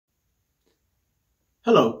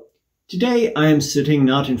Hello. Today I am sitting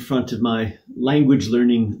not in front of my language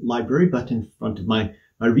learning library, but in front of my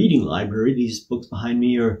reading library. These books behind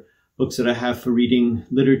me are books that I have for reading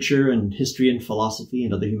literature and history and philosophy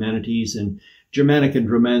and other humanities and Germanic and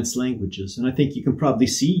Romance languages. And I think you can probably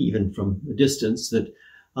see, even from a distance, that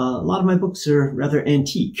a lot of my books are rather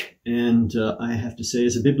antique. And I have to say,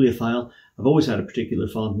 as a bibliophile, I've always had a particular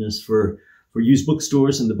fondness for used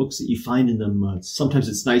bookstores and the books that you find in them. Sometimes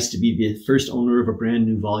it's nice to be the first owner of a brand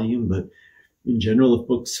new volume, but in general, if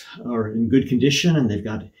books are in good condition and they've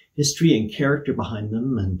got history and character behind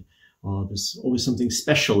them, and there's always something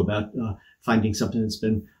special about finding something that's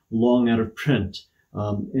been long out of print.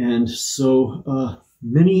 And so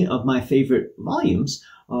many of my favorite volumes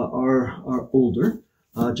are older.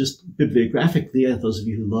 Just bibliographically, those of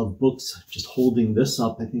you who love books, just holding this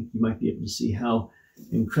up, I think you might be able to see how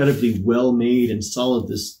incredibly well made and solid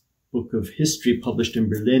this book of history published in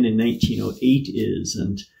Berlin in 1908 is.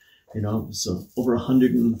 And, you know, it's over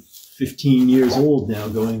 115 years old now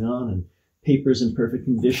going on, and paper's in perfect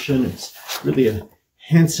condition. It's really a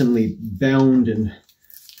handsomely bound and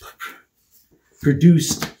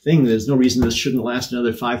produced thing. There's no reason this shouldn't last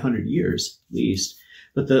another 500 years at least.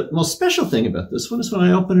 But the most special thing about this one is when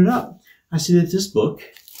I open it up, I see that this book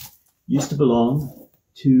used to belong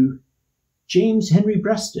to James Henry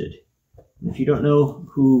Breasted. And if you don't know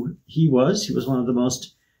who he was one of the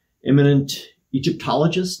most eminent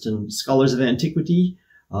Egyptologists and scholars of antiquity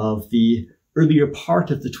of the earlier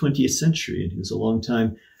part of the 20th century. And he was a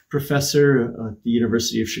longtime professor at the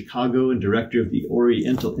University of Chicago and director of the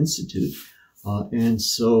Oriental Institute. And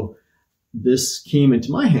so this came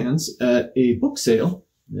into my hands at a book sale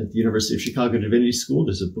at the University of Chicago Divinity School.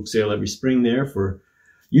 There's a book sale every spring there for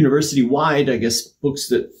university-wide, I guess, books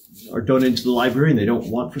that are donated to the library and they don't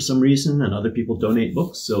want for some reason, and other people donate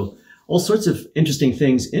books. So all sorts of interesting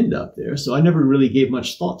things end up there. So I never really gave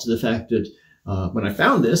much thought to the fact that when I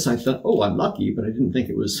found this, I thought, oh, I'm lucky, but I didn't think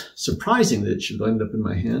it was surprising that it should end up in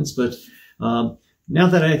my hands. But now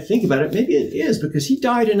that I think about it, maybe it is, because he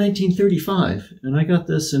died in 1935, and I got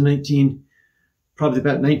this in probably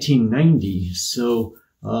about 1990. So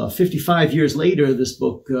 55 years later, this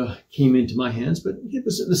book came into my hands, but it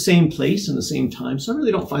was at the same place and the same time. So I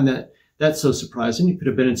really don't find that so surprising. It could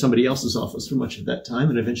have been in somebody else's office for much of that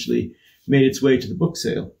time and eventually made its way to the book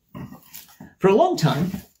sale. For a long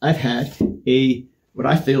time, I've had what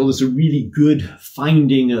I feel is a really good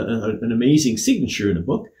finding, an amazing signature in a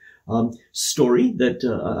book story that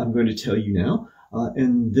I'm going to tell you now.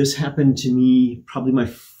 And this happened to me probably my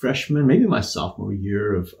freshman, maybe my sophomore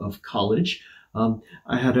year of college.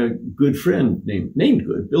 I had a good friend named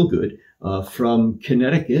Good, Bill Good, from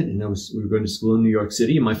Connecticut, and we were going to school in New York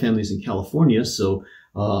City, and my family's in California. So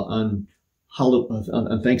on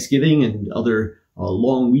Thanksgiving and other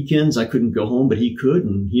long weekends, I couldn't go home, but he could,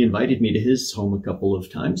 and he invited me to his home a couple of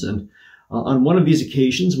times. And on one of these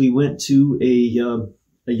occasions, we went to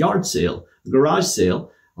a yard sale, a garage sale,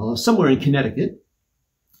 somewhere in Connecticut.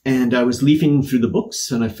 And I was leafing through the books,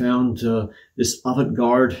 and I found this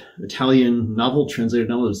avant-garde Italian novel, translated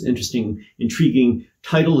novel. It was an interesting, intriguing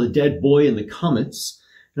title, A Dead Boy in the Comets.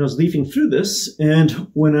 And I was leafing through this, and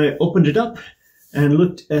when I opened it up and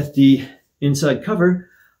looked at the inside cover,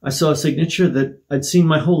 I saw a signature that I'd seen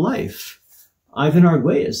my whole life. Ivan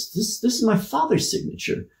Arguelles. This is my father's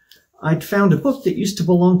signature. I'd found a book that used to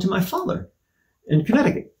belong to my father in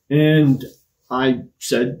Connecticut. And I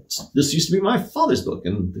said, this used to be my father's book.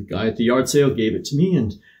 And the guy at the yard sale gave it to me.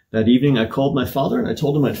 And that evening I called my father and I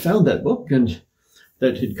told him I'd found that book and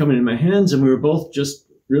that had come into my hands. And we were both just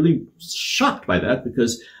really shocked by that,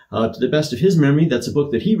 because to the best of his memory, that's a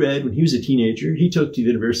book that he read when he was a teenager. He took to the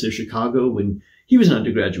University of Chicago when he was an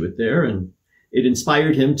undergraduate there. And it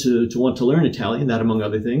inspired him to want to learn Italian, that among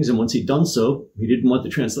other things. And once he'd done so, he didn't want the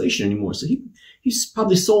translation anymore. So he's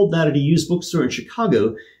probably sold that at a used bookstore in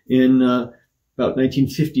Chicago in about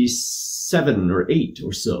 1957 or 8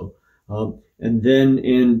 or so. And then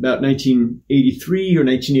in about 1983 or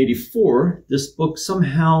 1984, this book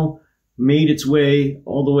somehow made its way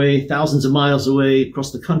all the way thousands of miles away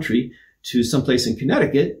across the country to someplace in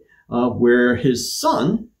Connecticut, where his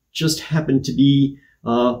son just happened to be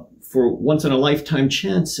for once in a lifetime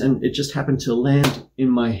chance, and it just happened to land in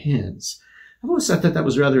my hands. I've always thought that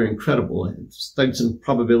was rather incredible. I studied some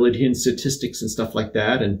probability and statistics and stuff like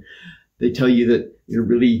that, and they tell you that, you know,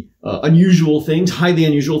 really unusual things, highly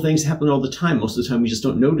unusual things happen all the time. Most of the time we just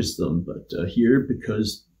don't notice them. But here,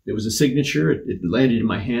 because there was a signature, it landed in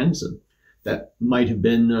my hands. And that might have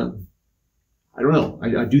been, I don't know.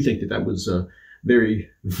 I do think that was very,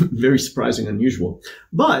 very surprising, unusual.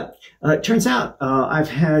 But it turns out I've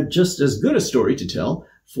had just as good a story to tell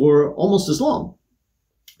for almost as long.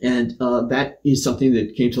 And that is something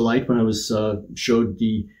that came to light when I was showed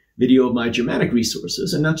the video of my Germanic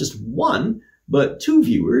resources. And not just one, but two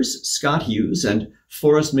viewers, Scott Hughes and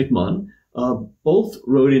Forrest McMunn, both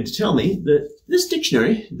wrote in to tell me that this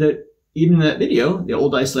dictionary, that even in that video, the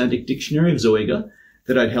Old Icelandic Dictionary of Zoega,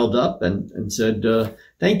 that I'd held up and said,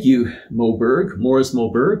 thank you, Moe Berg, Morris Moe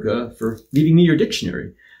Berg, for leaving me your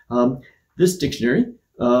dictionary. This dictionary,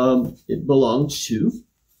 it belonged to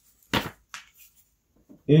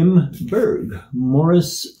M. Berg,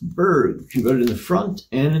 Morris Berg. He wrote it in the front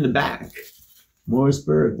and in the back. Morris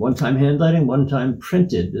Berg, one time handwriting, one time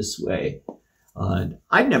printed this way.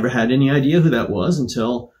 I'd never had any idea who that was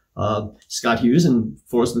until Scott Hughes and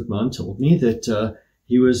Forrest McMunn told me that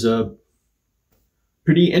he was a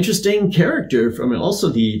pretty interesting character from also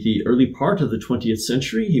the early part of the 20th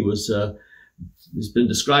century. He was he's been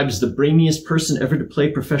described as the brainiest person ever to play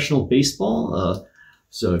professional baseball.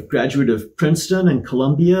 He's a graduate of Princeton and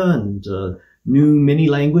Columbia and knew many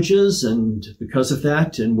languages, and because of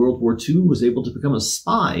that, in World War II, was able to become a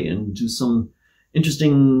spy and do some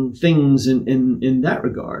interesting things in that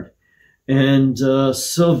regard. And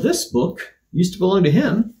so this book used to belong to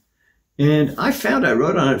him, and I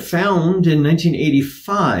wrote on it, found in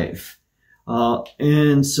 1985.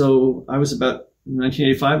 And so I was about, in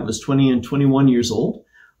 1985, I was 20 and 21 years old.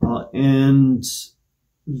 And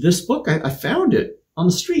this book, I found it on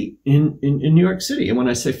the street in New York City. And when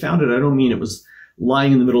I say found it, I don't mean it was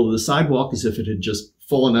lying in the middle of the sidewalk as if it had just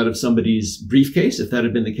fallen out of somebody's briefcase. If that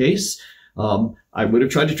had been the case, I would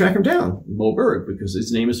have tried to track him down, Moe Berg, because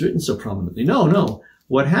his name is written so prominently. No.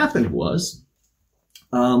 What happened was,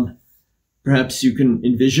 perhaps you can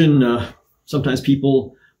envision sometimes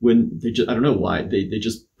people, when they just, I don't know why, they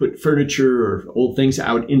just put furniture or old things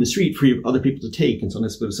out in the street for other people to take, and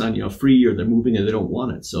sometimes put a sign, free, or they're moving and they don't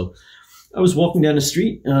want it. So I was walking down the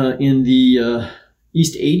street in the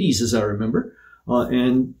East 80s, as I remember,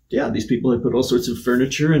 and yeah, these people had put all sorts of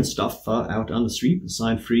furniture and stuff out on the street, with the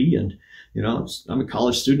sign free. And I'm a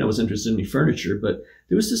college student, I wasn't interested in any furniture, but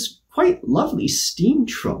there was this quite lovely steam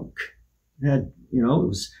trunk. It had, it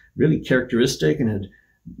was really characteristic and had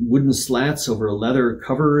wooden slats over a leather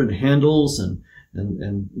cover and handles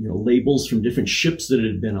and labels from different ships that it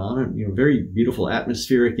had been on it. Very beautiful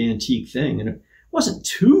atmospheric antique thing. And it wasn't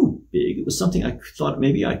too big. It was something I thought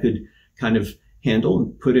maybe I could kind of handle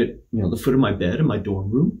and put it, the foot of my bed in my dorm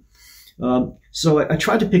room. So I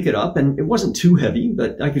tried to pick it up, and it wasn't too heavy,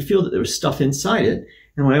 but I could feel that there was stuff inside it.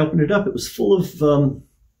 And when I opened it up, it was full of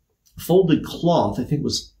folded cloth. I think it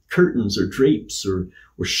was curtains or drapes or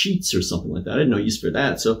sheets or something like that. I had no use for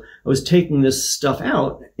that. So I was taking this stuff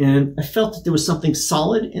out, and I felt that there was something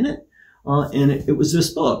solid in it. And it was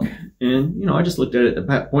this book. And, I just looked at it at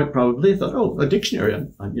that point, probably. I thought, oh, a dictionary.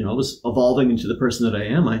 I was evolving into the person that I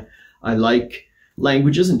am. I like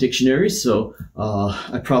languages and dictionaries. So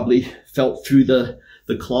I probably felt through the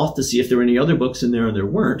cloth to see if there were any other books in there, and there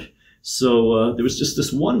weren't. So there was just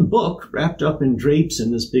this one book wrapped up in drapes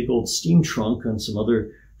in this big old steam trunk on some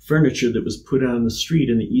other furniture that was put out on the street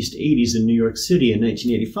in the East 80s in New York City in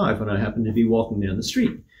 1985 when I happened to be walking down the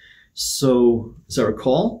street. So as I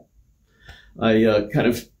recall, I kind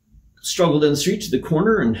of struggled down the street to the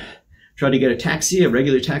corner and tried to get a taxi. A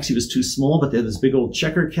regular taxi was too small, but they had this big old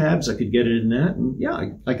checker cabs. I could get it in that. And yeah,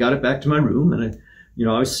 I got it back to my room, and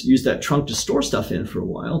I used that trunk to store stuff in for a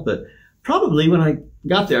while. But probably when I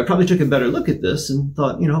got there, I probably took a better look at this and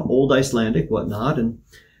thought, Old Icelandic, whatnot. And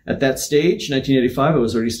at that stage, 1985, I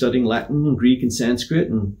was already studying Latin and Greek and Sanskrit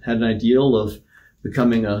and had an ideal of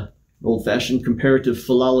becoming an old-fashioned comparative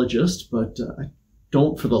philologist, but I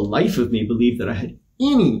don't for the life of me believe that I had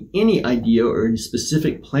any idea or any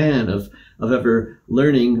specific plan of ever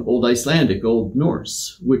learning Old Icelandic, Old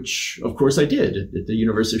Norse, which of course I did at the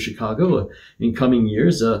University of Chicago. In coming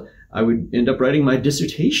years, I would end up writing my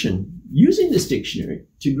dissertation using this dictionary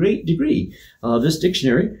to great degree. This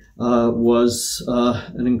dictionary was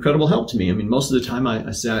an incredible help to me. I mean, most of the time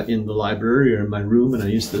I sat in the library or in my room, and I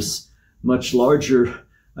used this much larger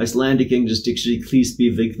Icelandic English dictionary,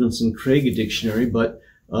 Cleesby, Vigfússon, Craig dictionary. But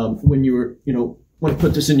when you were, want to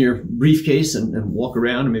put this in your briefcase and walk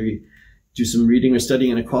around and maybe do some reading or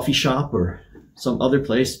studying in a coffee shop or some other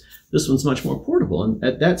place, this one's much more portable. And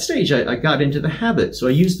at that stage, I got into the habit. So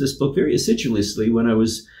I used this book very assiduously when I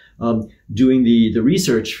was doing the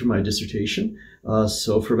research for my dissertation.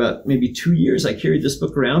 So for about maybe 2 years, I carried this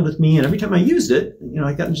book around with me. And every time I used it,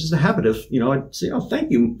 I got into just a habit of, I'd say, oh,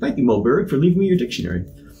 thank you, Moe Berg, for leaving me your dictionary.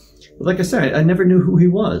 But like I said, I never knew who he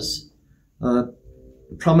was.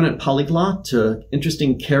 Prominent polyglot,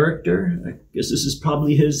 interesting character. I guess this is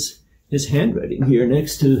probably his handwriting here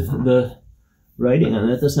next to the writing on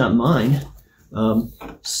it. That's not mine.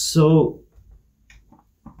 So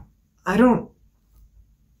I'm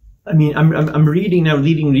reading now,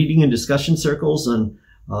 reading in discussion circles on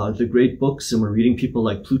the great books, and we're reading people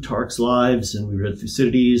like Plutarch's Lives, and we read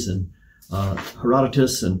Thucydides and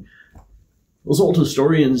Herodotus, and those old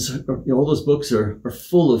historians. All those books are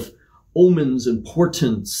full of omens and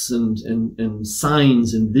portents and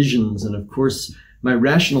signs and visions. And of course, my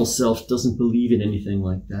rational self doesn't believe in anything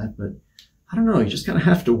like that. But I don't know, you just kind of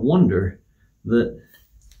have to wonder that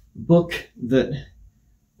book that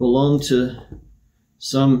belonged to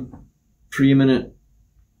some preeminent,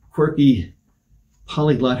 quirky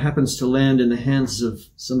polyglot happens to land in the hands of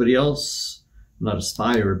somebody else. I'm not a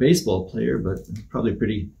spy or a baseball player, but probably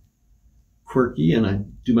pretty quirky, and I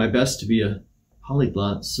do my best to be a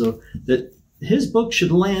polyglot. So that his book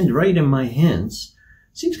should land right in my hands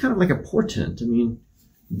seems kind of like a portent. I mean,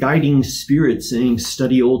 guiding spirit saying,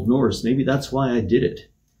 study Old Norse. Maybe that's why I did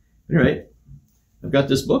it. Anyway, I've got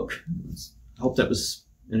this book. I hope that was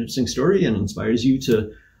an interesting story and inspires you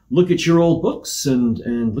to look at your old books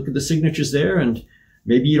and look at the signatures there. And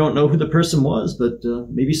maybe you don't know who the person was, but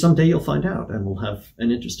maybe someday you'll find out and we'll have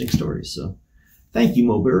an interesting story. So thank you,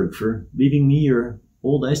 Moe Berg, for leaving me your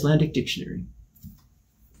old Icelandic dictionary.